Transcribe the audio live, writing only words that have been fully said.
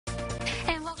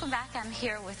back. I'm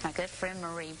here with my good friend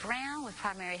Marie Brown with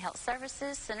Primary Health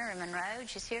Services Center in Monroe.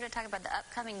 She's here to talk about the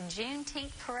upcoming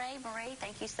Juneteenth parade. Marie,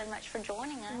 thank you so much for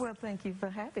joining us. Well, thank you for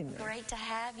having me. Great to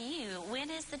have you. When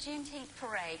is the Juneteenth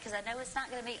parade? Because I know it's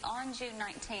not going to be on June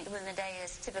 19th when the day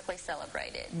is typically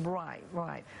celebrated. Right.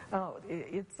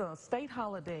 It's a state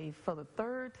holiday for the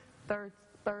third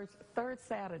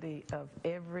Saturday of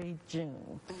every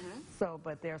June. So,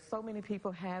 but there are so many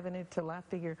people having it till I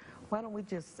figure, why don't we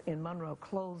just in Monroe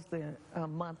close the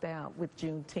month out with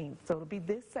Juneteenth? So it'll be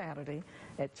this Saturday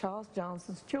at Charles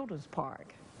Johnson's Children's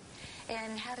Park.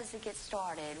 And how does it get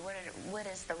started? What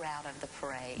is the route of the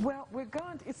parade? Well,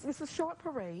 it's a short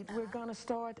parade. We're going to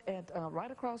start at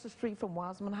right across the street from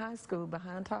Wasman High School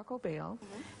behind Taco Bell,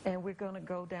 and we're going to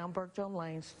go down Burkjohn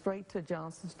Lane straight to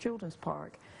Johnson's Children's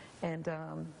Park and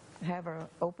have our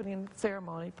opening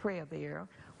ceremony prayer there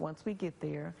once we get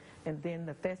there, and then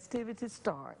the festivities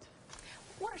start.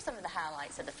 What are some of the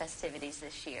highlights of the festivities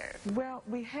this year? Well,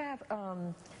 we have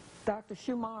Dr.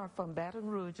 Shumar from Baton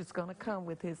Rouge is going to come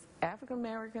with his African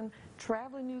American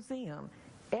Traveling Museum.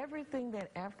 Everything that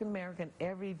African American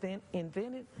ever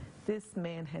invented, this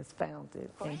man has found it.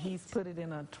 Great. And he's put it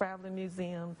in a traveling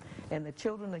museum, and the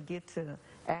children will get to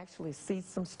actually see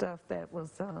some stuff that was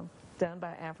done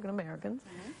by African Americans.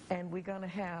 And we're going to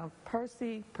have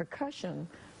Percy Percussion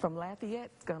from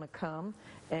Lafayette's going to come,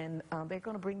 and they're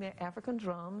going to bring their African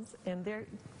drums, and they're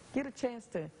get a chance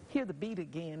to hear the beat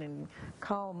again and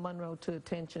call Monroe to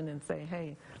attention and say,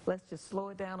 hey, let's just slow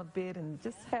it down a bit and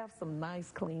just have some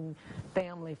nice, clean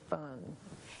family fun.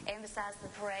 And besides the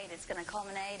parade, it's going to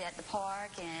culminate at the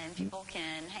park and people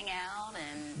can hang out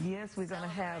and yes, we're going to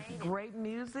have great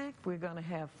music. We're going to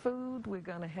have food. We're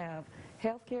going to have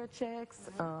healthcare checks.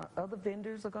 Other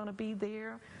vendors are going to be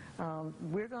there.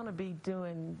 We're going to be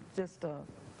doing just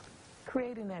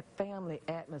creating that family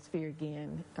atmosphere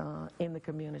again in the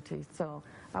community. So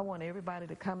I want everybody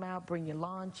to come out, bring your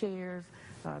lawn chairs.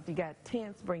 If you got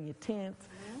tents, bring your tents.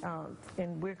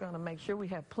 And we're going to make sure we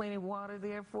have plenty of water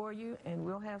there for you, and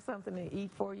we'll have something to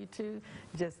eat for you too.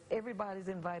 Just everybody's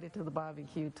invited to the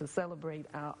barbecue to celebrate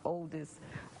our oldest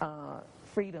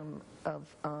freedom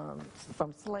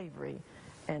from slavery.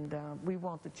 And we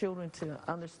want the children to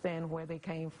understand where they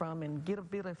came from and get a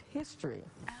bit of history.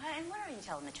 And what are you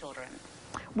telling the children?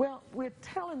 Well, we're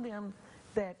telling them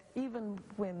that even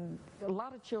when a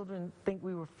lot of children think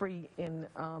we were free in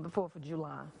the 4th of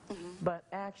July, but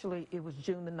actually it was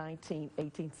June the 19th,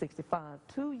 1865,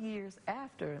 2 years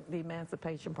after the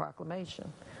Emancipation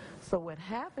Proclamation. So what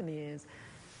happened is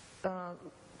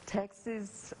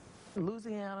Texas,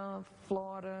 Louisiana,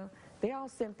 Florida, they all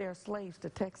sent their slaves to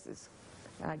Texas.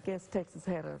 I guess Texas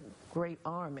had a great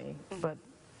army, but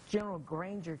General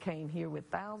Granger came here with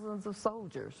thousands of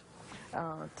soldiers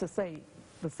to say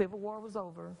the Civil War was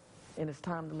over and it's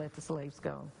time to let the slaves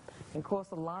go. And of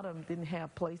course, a lot of them didn't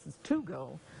have places to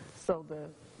go, so the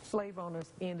slave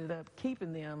owners ended up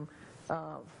keeping them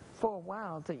for a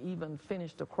while to even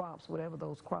finish the crops, whatever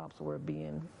those crops were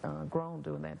being grown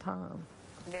during that time.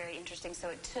 Very interesting. So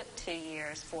it took 2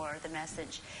 years for the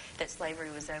message that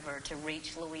slavery was over to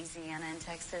reach Louisiana and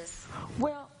Texas?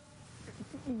 Well,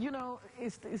 you know,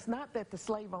 it's not that the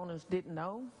slave owners didn't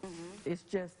know. It's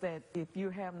just that if you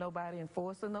have nobody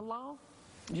enforcing the law,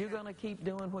 you're going to keep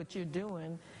doing what you're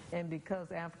doing. And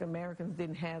because African Americans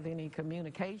didn't have any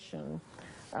communication,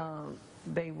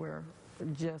 they were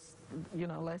just, you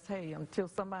know, hey, until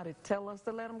somebody tell us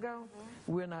to let them go,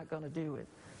 we're not going to do it.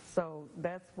 So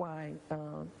that's why,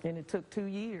 and it took 2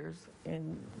 years,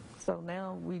 and so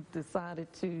now we've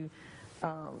decided to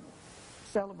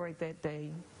celebrate that day,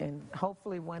 and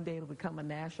hopefully one day it'll become a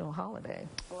national holiday.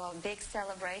 Well, big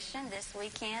celebration this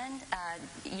weekend.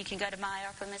 You can go to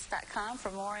myarpamis.com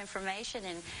for more information,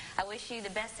 and I wish you the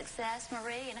best success,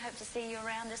 Marie, and I hope to see you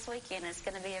around this weekend. It's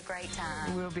going to be a great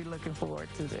time. We'll be looking forward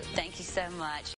to it. Thank you so much.